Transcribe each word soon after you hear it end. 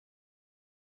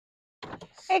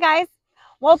Hey guys,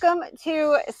 welcome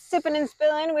to Sippin' and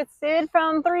Spillin' with Sid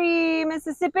from 3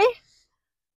 Mississippi.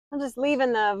 I'm just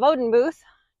leaving the voting booth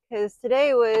because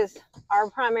today was our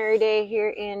primary day here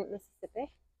in Mississippi.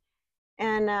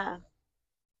 And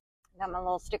got my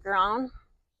little sticker on,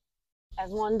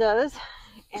 as one does.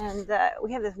 And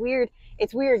we have this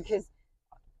it's weird because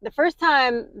the first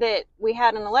time that we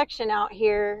had an election out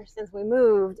here since we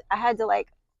moved, I had to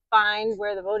find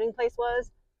where the voting place was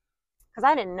because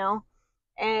I didn't know.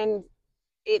 And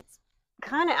it's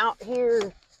kind of out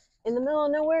here in the middle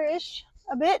of nowhere-ish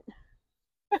a bit.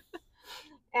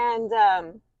 And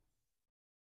on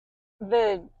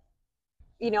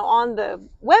the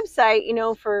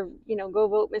website, for, Go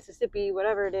Vote Mississippi,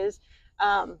 whatever it is,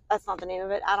 that's not the name of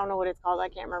it. I don't know what it's called. I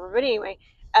can't remember. But anyway,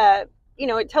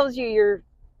 it tells you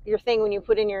your thing when you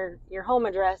put in your home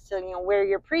address to, where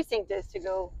your precinct is to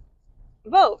go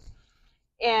vote.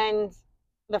 And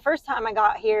the first time I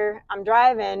got here, I'm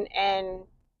driving and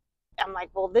I'm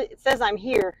like, well, it says I'm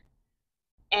here,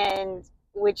 and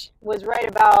which was right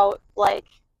about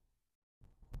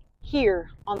here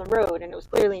on the road, and it was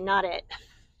clearly not it.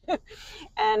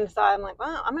 And so I'm like,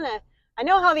 well, I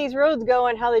know how these roads go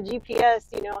and how the GPS,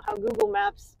 how Google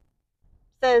Maps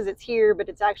says it's here, but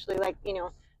it's actually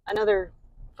another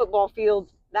football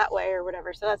field that way or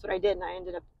whatever. So that's what I did, and I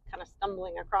ended up kind of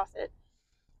stumbling across it.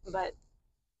 But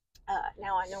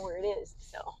now I know where it is,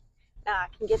 so now I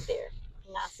can get there.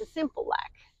 Nice and simple,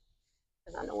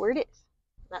 because I know where it is.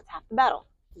 That's half the battle.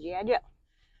 G.I. Joe.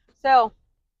 So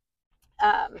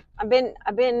I've been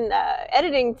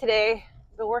editing today.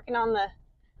 Been working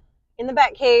in the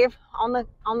back cave on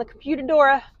the computer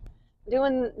Dora,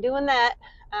 doing that.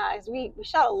 As we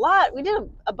shot a lot. We did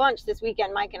a bunch this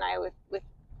weekend. Mike and I with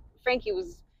Frankie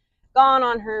was gone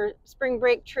on her spring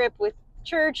break trip with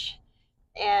church,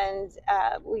 and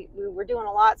we were doing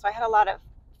a lot. So I had a lot of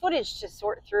footage to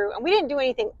sort through, and we didn't do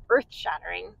anything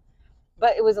earth-shattering,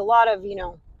 but it was a lot of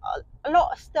a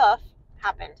lot of stuff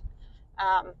happened,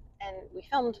 and we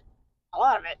filmed a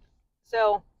lot of it.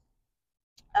 So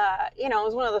it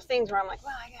was one of those things where I'm like,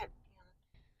 well,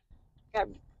 I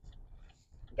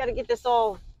got to get this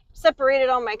all separated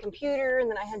on my computer, and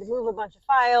then I had to move a bunch of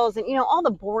files, and all the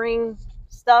boring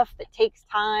stuff that takes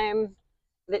time,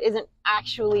 that isn't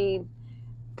actually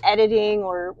editing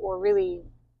or really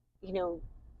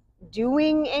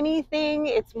doing anything.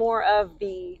 It's more of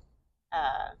the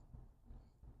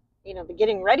the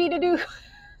getting ready to do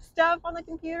stuff on the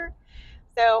computer.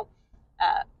 So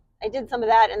I did some of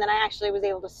that, and then I actually was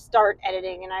able to start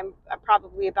editing, and I'm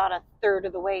probably about a third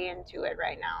of the way into it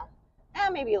right now.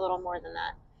 Maybe a little more than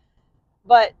that.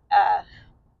 But I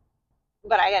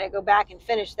got to go back and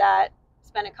finish that.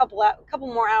 Spend a couple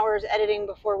more hours editing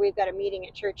before we've got a meeting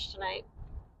at church tonight.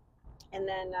 And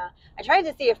then I tried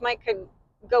to see if Mike could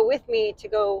go with me to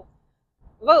go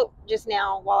vote just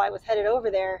now while I was headed over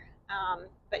there.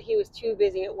 But he was too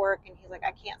busy at work, and he's like,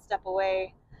 I can't step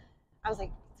away. I was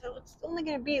like, so it's only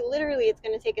going to be it's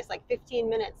going to take us 15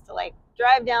 minutes to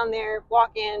drive down there,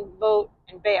 walk in, vote,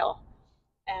 and bail.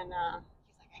 And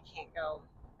he's like, I can't go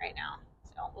right now.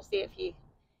 So we'll see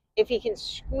if he can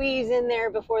squeeze in there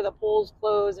before the polls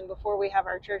close and before we have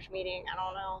our church meeting. I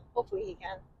don't know. Hopefully he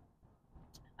can.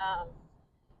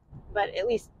 But at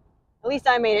least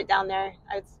I made it down there.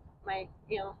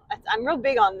 I'm real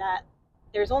big on that.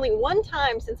 There's only one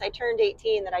time since I turned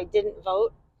 18 that I didn't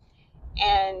vote,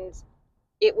 and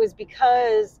it was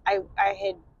because I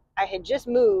had just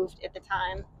moved at the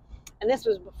time, and this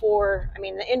was before,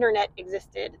 the internet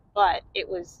existed, but it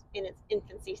was in its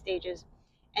infancy stages.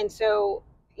 And so,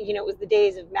 it was the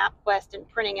days of MapQuest and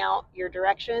printing out your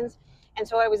directions. And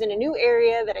so I was in a new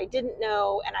area that I didn't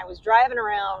know, and I was driving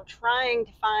around trying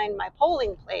to find my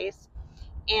polling place,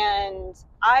 and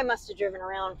I must have driven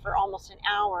around for almost an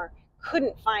hour,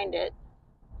 couldn't find it,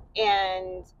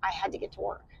 and I had to get to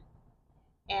work.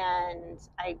 And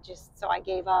I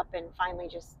gave up and finally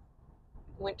just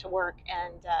went to work,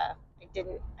 and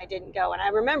I didn't go. And I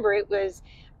remember it was,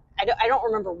 I don't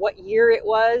remember what year it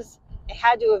was. It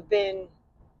had to have been,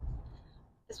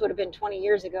 this would have been 20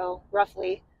 years ago,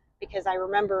 roughly, because I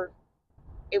remember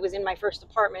it was in my first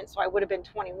apartment, so I would have been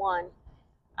 21.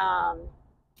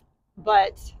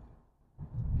 But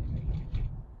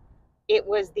it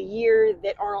was the year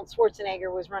that Arnold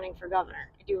Schwarzenegger was running for governor.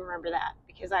 I do remember that,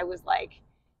 because I was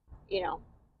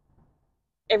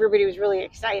everybody was really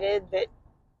excited that,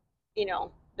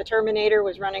 the Terminator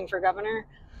was running for governor.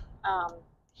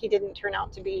 He didn't turn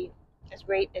out to be as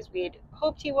great as we had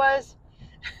hoped he was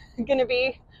going to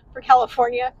be for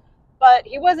California, but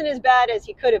he wasn't as bad as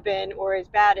he could have been, or as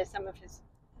bad as some of his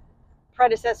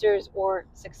predecessors or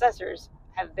successors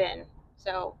have been.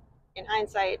 So in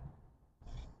hindsight,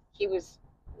 he was,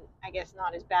 I guess,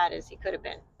 not as bad as he could have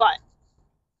been. But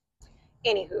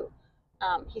anywho,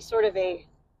 he's sort of a,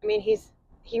 I mean,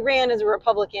 he ran as a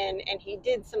Republican, and he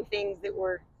did some things that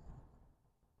were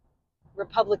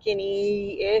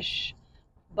Republican-y ish,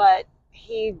 but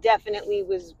he definitely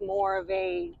was more of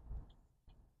a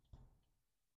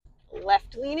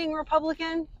left-leaning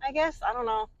Republican, I guess. I don't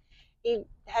know. He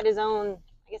had his own,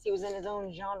 I guess he was in his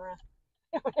own genre.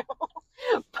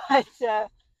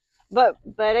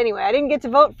 But anyway, I didn't get to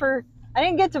vote for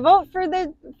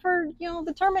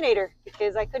the Terminator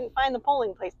because I couldn't find the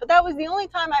polling place. But that was the only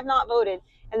time I've not voted.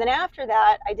 And then after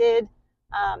that, I did.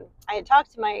 I had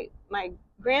talked to my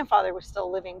grandfather, was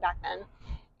still living back then,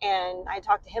 and I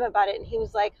talked to him about it, and he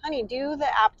was like, "Honey, do the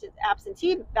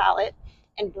absentee ballot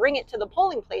and bring it to the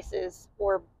polling places,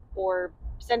 or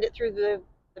send it through the."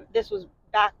 This was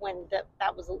back when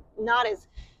that was not as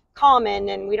common,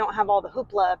 and we don't have all the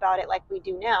hoopla about it like we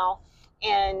do now,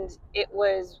 and it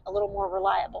was a little more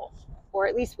reliable, or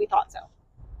at least we thought so.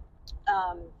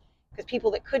 Because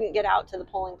people that couldn't get out to the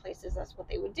polling places, that's what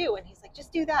they would do. And he's like,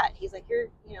 just do that. He's like, you're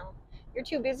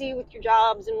too busy with your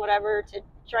jobs and whatever to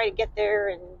try to get there,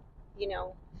 and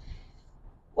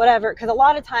whatever. Because a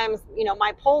lot of times,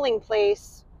 my polling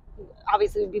place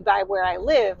obviously would be by where I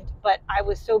lived, but I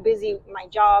was so busy, my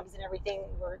jobs and everything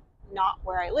were not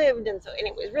where I lived, and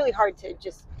it was really hard to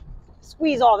just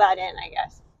squeeze all that in, I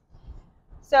guess.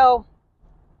 So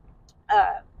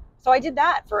I did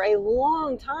that for a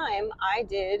long time. I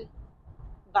did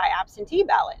by absentee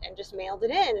ballot and just mailed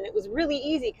it in, and it was really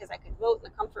easy because I could vote in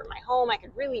the comfort of my home. I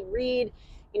could really read,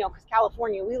 because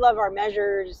California, we love our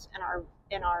measures and our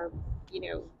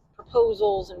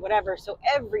proposals and whatever. So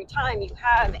every time you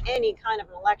have any kind of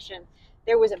an election,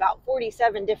 there was about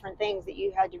 47 different things that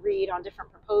you had to read on different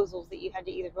proposals that you had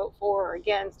to either vote for or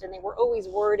against, and they were always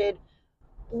worded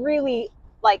really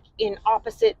like in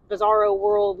opposite bizarro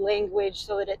world language,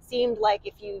 so that it seemed like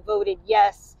if you voted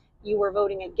yes, you were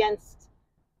voting against,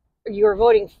 or you were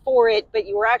voting for it, but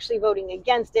you were actually voting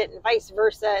against it, and vice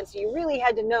versa. And so you really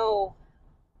had to know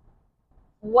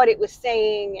what it was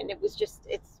saying, and it was just,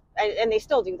 and they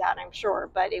still do that, I'm sure,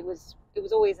 but it was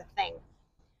always a thing.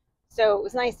 So it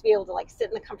was nice to be able to like sit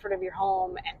in the comfort of your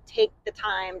home and take the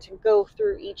time to go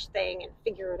through each thing and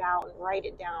figure it out and write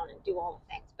it down and do all the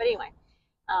things. But anyway,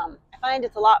 I find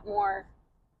it's a lot more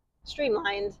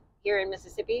streamlined here in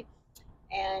Mississippi,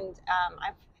 and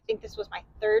I think this was my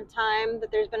third time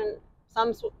that there's been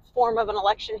some form of an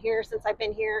election here since I've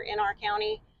been here in our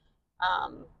county. I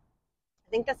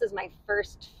think this is my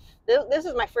first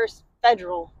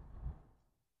federal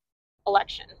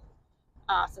election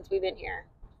since we've been here,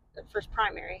 the first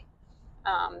primary.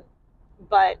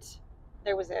 But we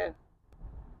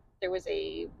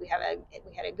had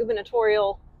a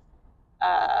gubernatorial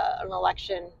an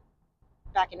election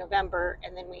back in November,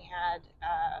 and then we had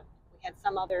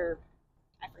some other,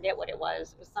 I forget what it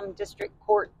was. It was some district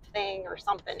court thing or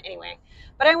something. Anyway,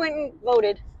 but I went and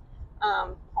voted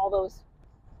all those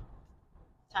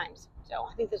times. So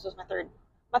I think this was my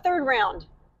third round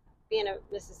being a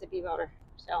Mississippi voter.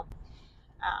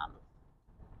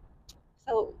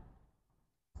 So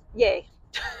yay.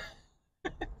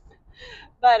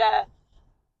 But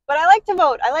I like to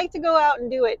vote. I like to go out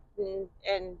and do it,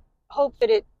 and hope that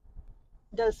it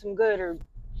does some good, or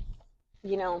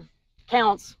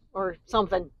counts or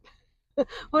something.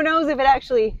 Who knows if it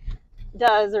actually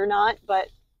does or not, but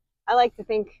I like to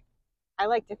think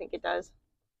it does.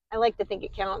 I like to think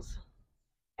it counts.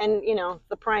 And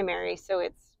the primary, so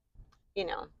it's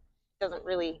doesn't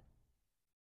really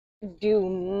do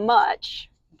much,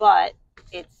 but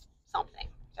it's something.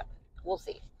 So we'll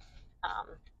see.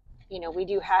 We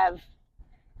do have,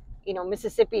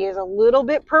 Mississippi is a little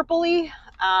bit purpley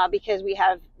because we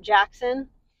have Jackson,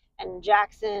 and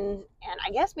I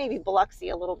guess maybe Biloxi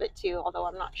a little bit too, although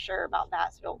I'm not sure about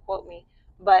that, so don't quote me,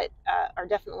 but are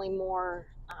definitely more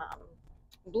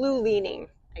blue leaning,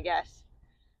 I guess.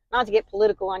 Not to get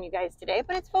political on you guys today,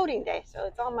 but it's voting day, so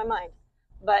it's on my mind.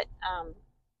 But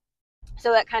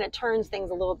so that kind of turns things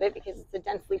a little bit because it's a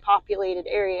densely populated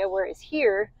area, whereas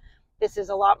here, this is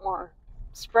a lot more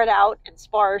spread out and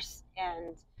sparse,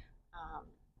 and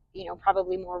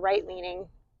probably more right-leaning,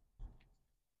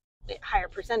 higher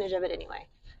percentage of it anyway.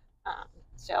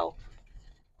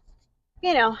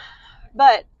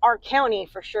 But our county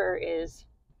for sure is,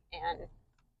 and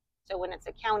so when it's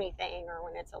a county thing or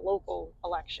when it's a local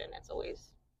election, it's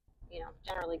always,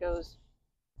 generally goes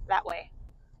that way,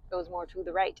 goes more to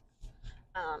the right,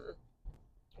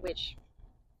 which,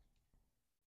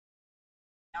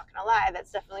 not gonna lie,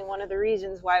 that's definitely one of the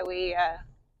reasons why we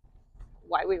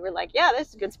were like, yeah, this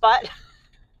is a good spot.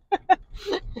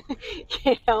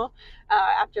 You know,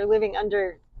 after living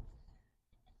under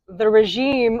the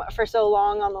regime for so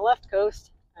long on the left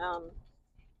coast,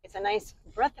 it's a nice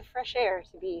breath of fresh air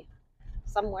to be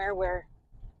somewhere where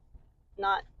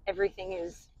not everything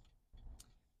is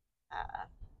uh,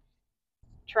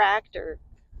 tracked or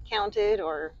counted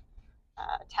or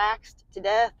taxed to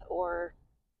death, or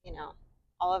you know,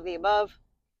 all of the above.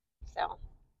 So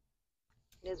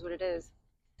it is what it is.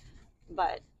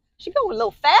 But she going a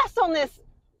little fast on this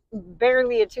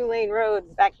barely a 2-lane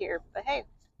road back here. But hey,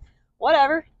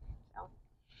 whatever. So,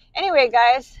 anyway,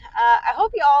 guys, I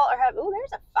hope y'all are having. Oh,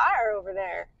 there's a fire over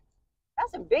there.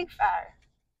 That's a big fire.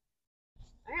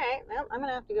 All right, well, I'm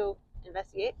gonna have to go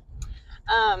investigate.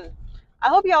 I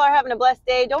hope y'all are having a blessed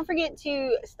day. Don't forget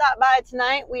to stop by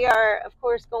tonight. We are, of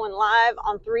course, going live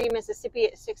on 3 Mississippi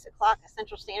at 6 o'clock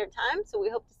Central Standard Time. So we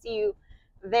hope to see you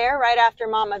there right after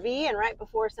Mama V and right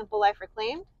before Simple Life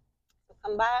Reclaimed. So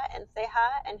come by and say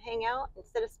hi and hang out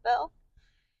instead of spell.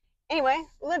 Anyway,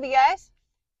 love you guys.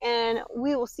 And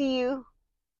we will see you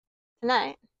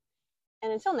tonight.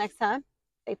 And until next time,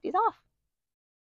 safety's off.